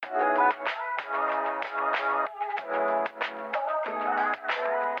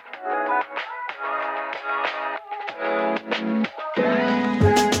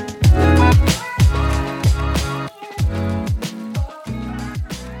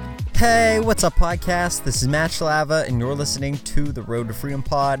Hey, what's up, podcast? This is Matt Shalava, and you're listening to the Road to Freedom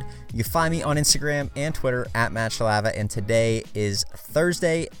Pod. You can find me on Instagram and Twitter at Matt Shalava, and today is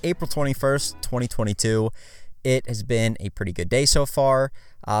Thursday, April 21st, 2022. It has been a pretty good day so far.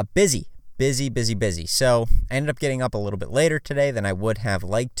 Busy. So I ended up getting up a little bit later today than I would have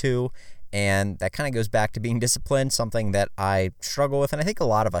liked to, and that kind of goes back to being disciplined, something that I struggle with, and I think a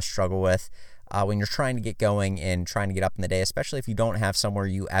lot of us struggle with. When you're trying to get going and trying to get up in the day, especially if you don't have somewhere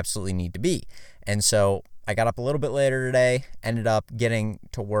you absolutely need to be. And so I got up a little bit later today, ended up getting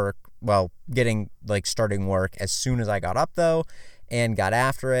to work, starting work as soon as I got up though, and got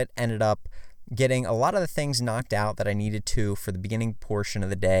after it, ended up getting a lot of the things knocked out that I needed to for the beginning portion of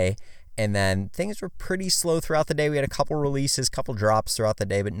the day. And then things were pretty slow throughout the day. We had a couple releases, couple drops throughout the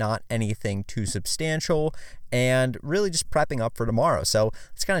day, but not anything too substantial, and really just prepping up for tomorrow. So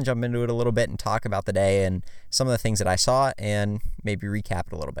let's kind of jump into it a little bit and talk about the day and some of the things that I saw and maybe recap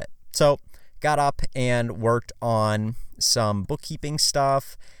it a little bit. So got up and worked on some bookkeeping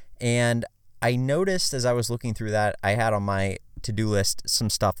stuff, and I noticed as I was looking through that, I had on my to-do list some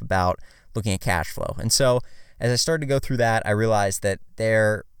stuff about looking at cash flow. And so as I started to go through that, I realized that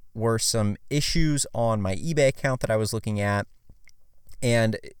there were some issues on my eBay account that I was looking at.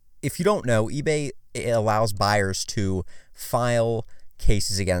 And if you don't know, eBay allows buyers to file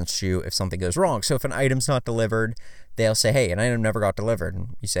cases against you if something goes wrong. So if an item's not delivered, they'll say, hey, an item never got delivered.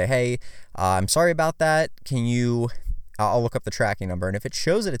 And you say, hey, I'm sorry about that. I'll look up the tracking number. And if it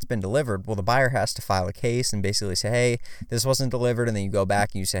shows that it's been delivered, well, the buyer has to file a case and basically say, hey, this wasn't delivered. And then you go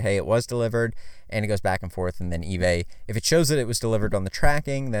back and you say, hey, it was delivered. And it goes back and forth. And then eBay, if it shows that it was delivered on the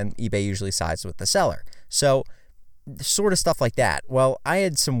tracking, then eBay usually sides with the seller. So sort of stuff like that. Well, I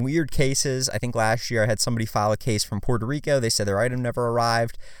had some weird cases. I think last year I had somebody file a case from Puerto Rico. They said their item never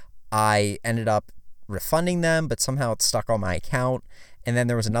arrived. I ended up refunding them, but somehow it's stuck on my account. And then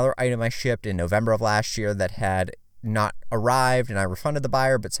there was another item I shipped in November of last year that had not arrived, and I refunded the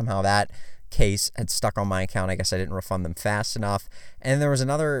buyer, but somehow that case had stuck on my account. I guess I didn't refund them fast enough. And there was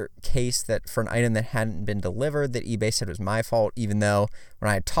another case that for an item that hadn't been delivered that eBay said was my fault, even though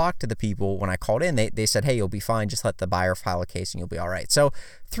when I had talked to the people, when I called in, they said, hey, you'll be fine. Just let the buyer file a case and you'll be all right. So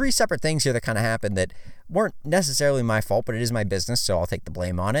 3 separate things here that kind of happened that weren't necessarily my fault, but it is my business, so I'll take the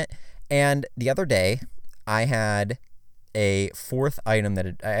blame on it. And the other day, I had a fourth item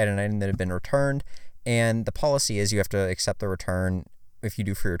an item that had been returned. And the policy is you have to accept the return. If you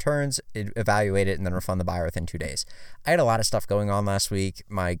do free returns, evaluate it, and then refund the buyer within 2 days. I had a lot of stuff going on last week.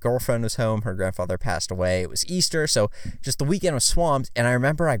 My girlfriend was home. Her grandfather passed away. It was Easter, so just the weekend was swamped. And I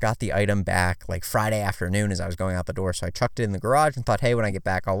remember I got the item back like Friday afternoon as I was going out the door. So I chucked it in the garage and thought, hey, when I get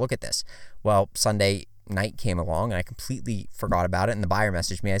back, I'll look at this. Well, Sunday night came along and I completely forgot about it, and the buyer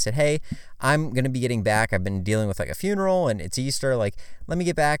messaged me. I said, hey, I'm going to be getting back. I've been dealing with like a funeral and it's Easter. Like, let me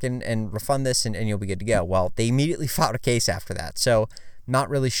get back and refund this and you'll be good to go. Well, they immediately filed a case after that. So not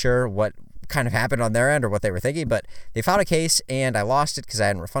really sure what kind of happened on their end or what they were thinking, but they filed a case and I lost it because I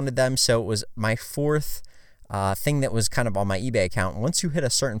hadn't refunded them. So it was my fourth thing that was kind of on my eBay account. Once you hit a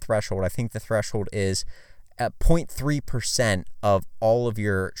certain threshold, I think the threshold is at 0.3% of all of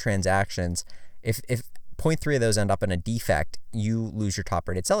your transactions. If 0.3 of those end up in a defect, you lose your top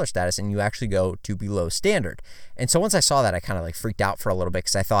rated seller status and you actually go to below standard. And so once I saw that, I kind of like freaked out for a little bit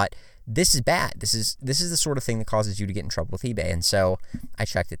because I thought, this is bad. This is the sort of thing that causes you to get in trouble with eBay. And so I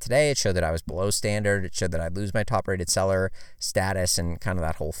checked it today. It showed that I was below standard. It showed that I'd lose my top rated seller status and kind of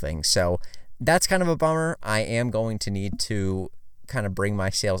that whole thing. So that's kind of a bummer. I am going to need to kind of bring my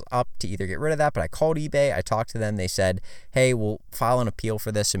sales up to either get rid of that, but I called eBay. I talked to them. They said, hey, we'll file an appeal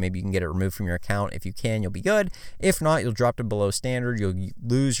for this, so maybe you can get it removed from your account. If you can, you'll be good. If not, you'll drop to below standard. You'll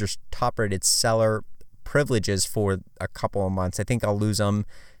lose your top rated seller privileges for a couple of months. I think I'll lose them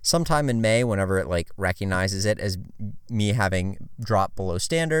sometime in May whenever it like recognizes it as me having dropped below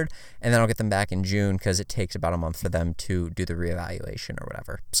standard, and then I'll get them back in June because it takes about a month for them to do the reevaluation or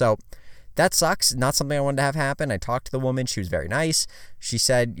whatever. So that sucks. Not something I wanted to have happen. I talked to the woman. She was very nice. She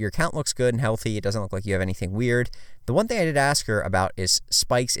said, your account looks good and healthy. It doesn't look like you have anything weird. The one thing I did ask her about is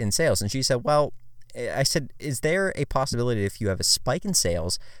spikes in sales. And she said, well, I said, is there a possibility if you have a spike in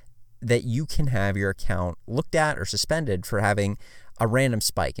sales that you can have your account looked at or suspended for having a random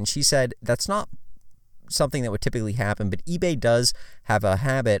spike? And she said, that's not something that would typically happen, but eBay does have a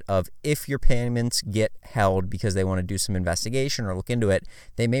habit of, if your payments get held because they want to do some investigation or look into it,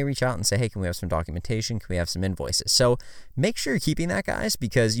 they may reach out and say, hey, can we have some documentation? Can we have some invoices? So make sure you're keeping that, guys,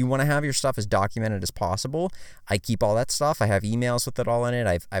 because you want to have your stuff as documented as possible. I keep all that stuff. I have emails with it all in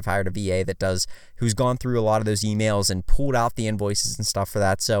it. I've hired a VA who's gone through a lot of those emails and pulled out the invoices and stuff for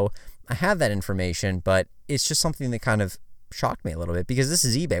that. So I have that information, but it's just something that kind of shocked me a little bit, because this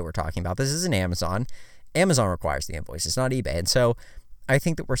is eBay we're talking about. This isn't Amazon. Amazon requires the invoice. It's not eBay. And so I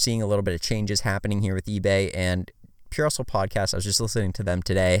think that we're seeing a little bit of changes happening here with eBay. And Pure Hustle Podcast, I was just listening to them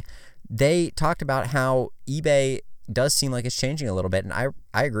today. They talked about how eBay does seem like it's changing a little bit. And I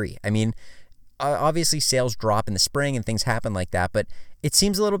agree. I mean, obviously sales drop in the spring and things happen like that, but it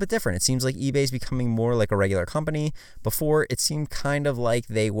seems a little bit different. It seems like eBay's becoming more like a regular company. Before, it seemed kind of like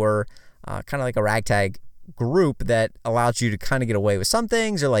they were kind of like a ragtag group that allowed you to kind of get away with some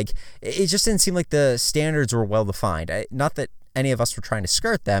things, or like it just didn't seem like the standards were well defined. Not that any of us were trying to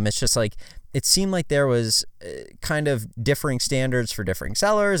skirt them. It's just like it seemed like there was kind of differing standards for differing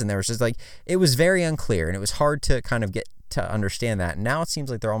sellers, and there was just like, it was very unclear, and it was hard to kind of get to understand that. And now it seems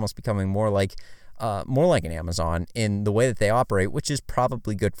like they're almost becoming more like an Amazon in the way that they operate, which is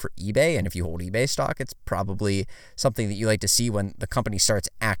probably good for eBay. And if you hold eBay stock, it's probably something that you like to see when the company starts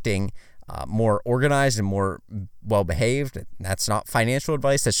acting more organized and more well-behaved. That's not financial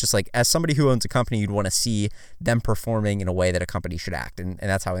advice. That's just like, as somebody who owns a company, you'd want to see them performing in a way that a company should act. And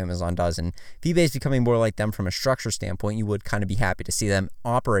that's how Amazon does. And if eBay is becoming more like them from a structure standpoint, you would kind of be happy to see them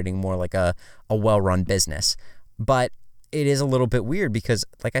operating more like a well-run business. But it is a little bit weird because,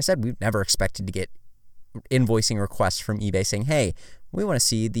 like I said, we've never expected to get invoicing requests from eBay saying, hey, we want to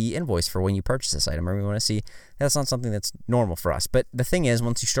see the invoice for when you purchase this item, or we want to see. That's not something that's normal for us. But the thing is,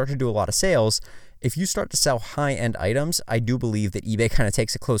 once you start to do a lot of sales, if you start to sell high-end items, I do believe that eBay kind of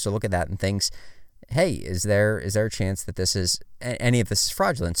takes a closer look at that and thinks, hey, is there a chance that any of this is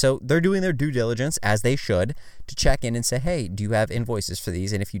fraudulent? So they're doing their due diligence, as they should, to check in and say, hey, do you have invoices for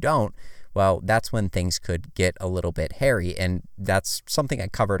these? And if you don't, well, that's when things could get a little bit hairy. And that's something I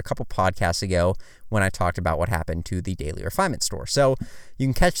covered a couple podcasts ago when I talked about what happened to the Daily Refinement store. So you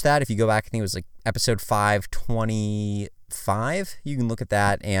can catch that if you go back. I think it was like episode 525. You can look at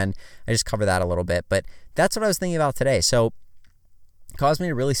that, and I just cover that a little bit. But that's what I was thinking about today. So it caused me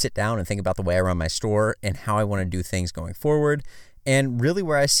to really sit down and think about the way I run my store and how I want to do things going forward, and really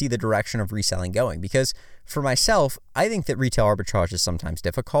where I see the direction of reselling going. Because for myself, I think that retail arbitrage is sometimes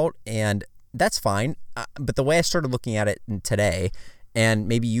difficult, and that's fine. But the way I started looking at it today, and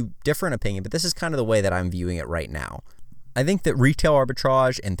maybe you differ in opinion, but this is kind of the way that I'm viewing it right now. I think that retail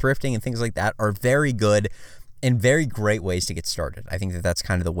arbitrage and thrifting and things like that are very good and very great ways to get started. I think that that's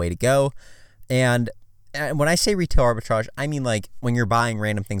kind of the way to go. And when I say retail arbitrage, I mean like when you're buying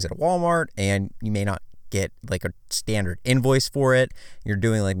random things at a Walmart and you may not get like a standard invoice for it. You're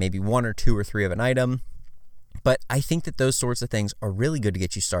doing like maybe 1 or 2 or 3 of an item. But I think that those sorts of things are really good to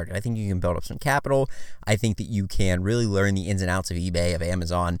get you started. I think you can build up some capital. I think that you can really learn the ins and outs of eBay, of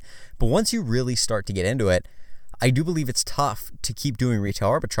Amazon. But once you really start to get into it, I do believe it's tough to keep doing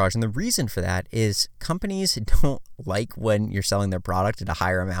retail arbitrage. And the reason for that is companies don't like when you're selling their product at a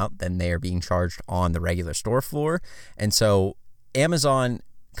higher amount than they are being charged on the regular store floor. And so Amazon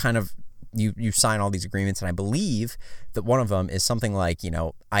kind of, you sign all these agreements, and I believe that one of them is something like,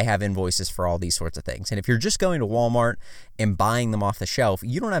 I have invoices for all these sorts of things. And if you're just going to Walmart and buying them off the shelf,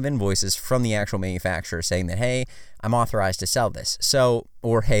 you don't have invoices from the actual manufacturer saying that, hey, I'm authorized to sell this. So,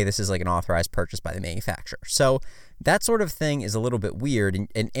 or hey, this is like an authorized purchase by the manufacturer. So that sort of thing is a little bit weird,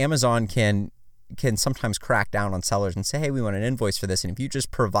 and Amazon can sometimes crack down on sellers and say, hey, we want an invoice for this. And if you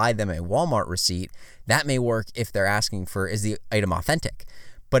just provide them a Walmart receipt, that may work if they're asking for, is the item authentic?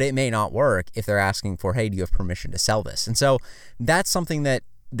 But it may not work if they're asking for, hey, do you have permission to sell this? And so that's something that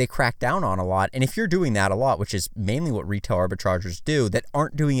they crack down on a lot. And if you're doing that a lot, which is mainly what retail arbitragers do, that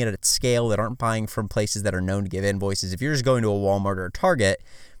aren't doing it at scale, that aren't buying from places that are known to give invoices, if you're just going to a Walmart or a Target,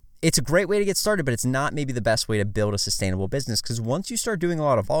 it's a great way to get started, but it's not maybe the best way to build a sustainable business, because once you start doing a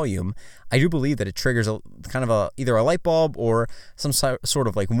lot of volume, I do believe that it triggers either a light bulb or some sort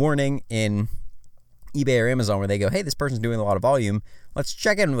of like warning in eBay or Amazon where they go, hey, this person's doing a lot of volume. Let's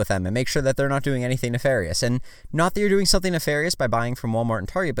check in with them and make sure that they're not doing anything nefarious. And not that you're doing something nefarious by buying from Walmart and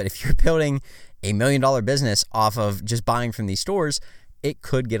Target, but if you're building $1 million business off of just buying from these stores, it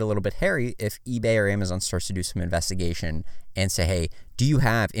could get a little bit hairy if eBay or Amazon starts to do some investigation and say, hey, do you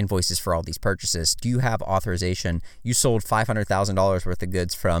have invoices for all these purchases? Do you have authorization? You sold $500,000 worth of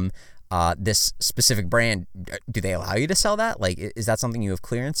goods from this specific brand. Do they allow you to sell that? Like, is that something you have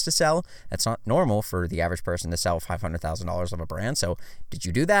clearance to sell? That's not normal for the average person to sell $500,000 of a brand. So did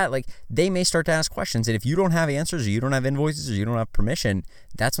you do that? Like, they may start to ask questions. And if you don't have answers, or you don't have invoices, or you don't have permission,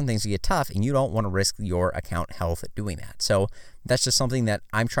 that's when things get tough, and you don't want to risk your account health at doing that. So that's just something that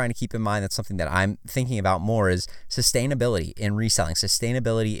I'm trying to keep in mind. That's something that I'm thinking about more, is sustainability in reselling,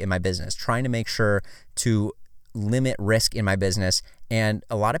 sustainability in my business, trying to make sure to limit risk in my business. And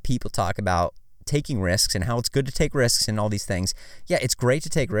a lot of people talk about taking risks and how it's good to take risks and all these things. Yeah, it's great to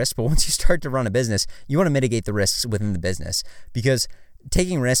take risks, but once you start to run a business, you want to mitigate the risks within the business, because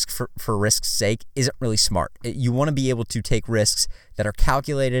taking risks for risk's sake isn't really smart. You want to be able to take risks that are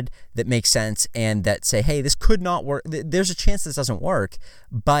calculated, that make sense, and that say, hey, this could not work. There's a chance this doesn't work,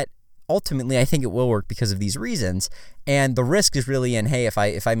 but ultimately I think it will work because of these reasons. And the risk is really in, hey, if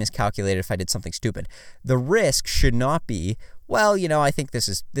I miscalculated, if I did something stupid. The risk should not be, well, I think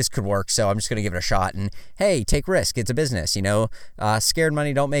this could work, so I'm just going to give it a shot. And hey, take risk. It's a business, scared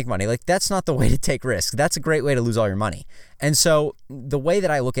money don't make money. Like, that's not the way to take risks. That's a great way to lose all your money. And so the way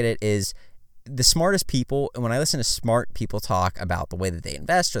that I look at it is, the smartest people, and when I listen to smart people talk about the way that they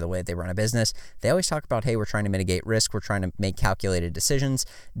invest or the way that they run a business, they always talk about, hey, we're trying to mitigate risk. We're trying to make calculated decisions.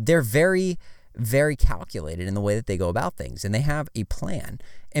 They're very, very calculated in the way that they go about things, and they have a plan.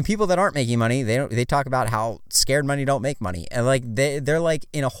 And people that aren't making money, they talk about how scared money don't make money. And like they're like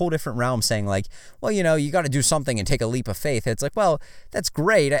in a whole different realm, saying like, well, you got to do something and take a leap of faith. It's like, well, that's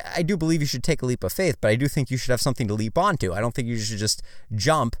great. I do believe you should take a leap of faith, but I do think you should have something to leap onto. I don't think you should just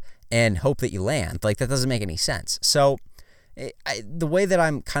jump and hope that you land. Like, that doesn't make any sense. So the way that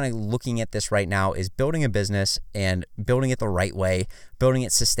I'm kind of looking at this right now is building a business and building it the right way, building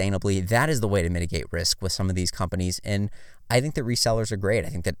it sustainably. That is the way to mitigate risk with some of these companies. And I think that resellers are great. I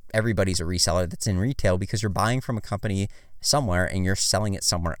think that everybody's a reseller that's in retail, because you're buying from a company somewhere and you're selling it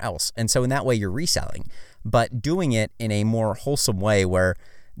somewhere else. And so in that way, you're reselling, but doing it in a more wholesome way where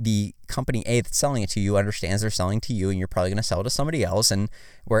the company A that's selling it to you understands they're selling to you, and you're probably going to sell it to somebody else. And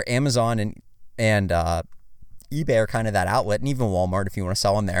where Amazon and eBay are kind of that outlet, and even Walmart, if you want to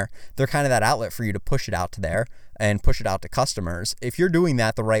sell them there, they're kind of that outlet for you to push it out to there and push it out to customers. If you're doing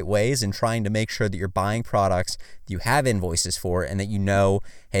that the right ways and trying to make sure that you're buying products that you have invoices for, and that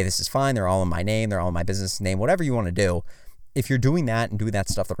hey, this is fine, they're all in my name, they're all in my business name, whatever you want to do. If you're doing that and doing that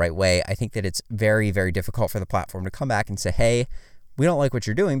stuff the right way, I think that it's very, very difficult for the platform to come back and say, hey, we don't like what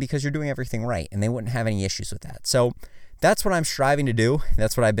you're doing, because you're doing everything right, and they wouldn't have any issues with that. So that's what I'm striving to do.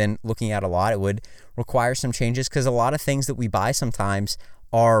 That's what I've been looking at a lot. It would require some changes, because a lot of things that we buy sometimes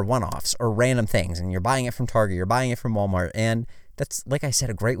are one-offs or random things, and you're buying it from Target, you're buying it from Walmart, and that's, like I said,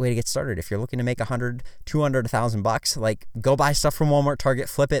 a great way to get started. If you're looking to make $100, $200, $1,000, like, go buy stuff from Walmart, Target,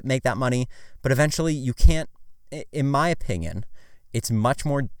 flip it, make that money. But eventually you can't, in my opinion, it's much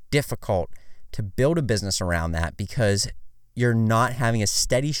more difficult to build a business around that, because you're not having a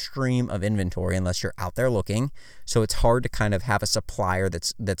steady stream of inventory unless you're out there looking. So it's hard to kind of have a supplier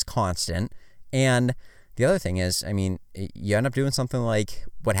that's constant. And the other thing is, you end up doing something like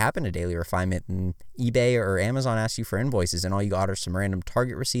what happened to Daily Refinement, and eBay or Amazon asks you for invoices, and all you got are some random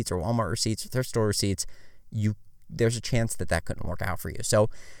Target receipts or Walmart receipts or thrift store receipts. There's a chance that couldn't work out for you. So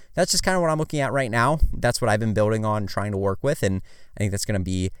that's just kind of what I'm looking at right now. That's what I've been building on, trying to work with, and I think that's going to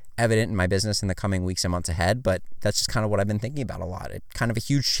be evident in my business in the coming weeks and months ahead. But that's just kind of what I've been thinking about a lot. It's kind of a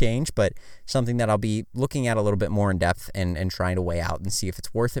huge change, but something that I'll be looking at a little bit more in depth and trying to weigh out and see if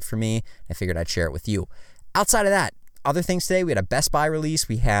it's worth it for me. I figured I'd share it with you. Outside of that, other things today, we had a Best Buy release.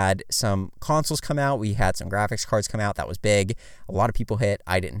 We had some consoles come out. We had some graphics cards come out. That was big. A lot of people hit.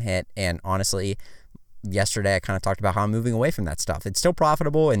 I didn't hit. And honestly, yesterday I kind of talked about how I'm moving away from that stuff. It's still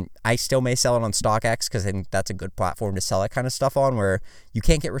profitable, and I still may sell it on StockX, because I think that's a good platform to sell that kind of stuff on, where you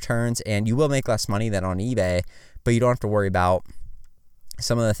can't get returns and you will make less money than on eBay, but you don't have to worry about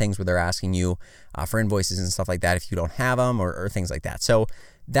some of the things where they're asking you for invoices and stuff like that if you don't have them, or things like that. So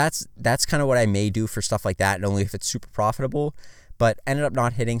that's kind of what I may do for stuff like that, and only if it's super profitable, but ended up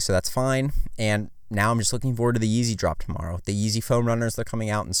not hitting, so that's fine. And now I'm just looking forward to the Yeezy drop tomorrow. The Yeezy foam runners, they're coming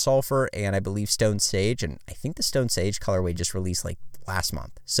out in Sulfur and I believe Stone Sage, and I think the Stone Sage colorway just released like last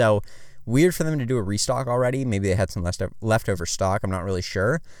month. So weird for them to do a restock already. Maybe they had some leftover stock. I'm not really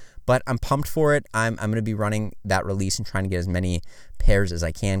sure, but I'm pumped for it. I'm going to be running that release and trying to get as many pairs as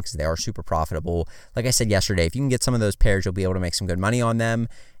I can, because they are super profitable. Like I said yesterday, if you can get some of those pairs, you'll be able to make some good money on them.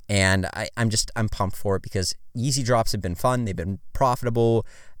 And I'm pumped for it, because Yeezy drops have been fun. They've been profitable.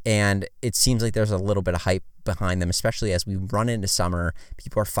 And it seems like there's a little bit of hype behind them, especially as we run into summer.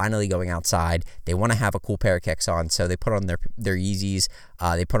 People are finally going outside. They want to have a cool pair of kicks on, so they put on their Yeezys.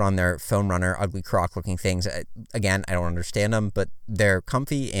 They put on their foam runner, ugly croc looking things. Again, I don't understand them, but they're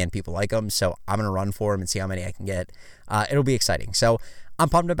comfy and people like them, so I'm going to run for them and see how many I can get. It'll be exciting. So I'm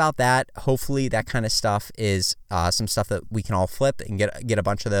pumped about that. Hopefully that kind of stuff is some stuff that we can all flip and get a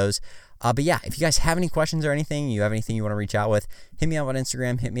bunch of those. But yeah, if you guys have any questions or anything, you have anything you want to reach out with, hit me up on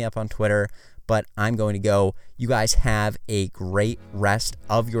Instagram, hit me up on Twitter. But I'm going to go. You guys have a great rest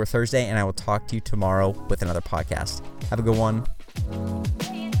of your Thursday, and I will talk to you tomorrow with another podcast. Have a good one.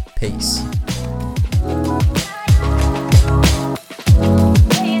 Peace.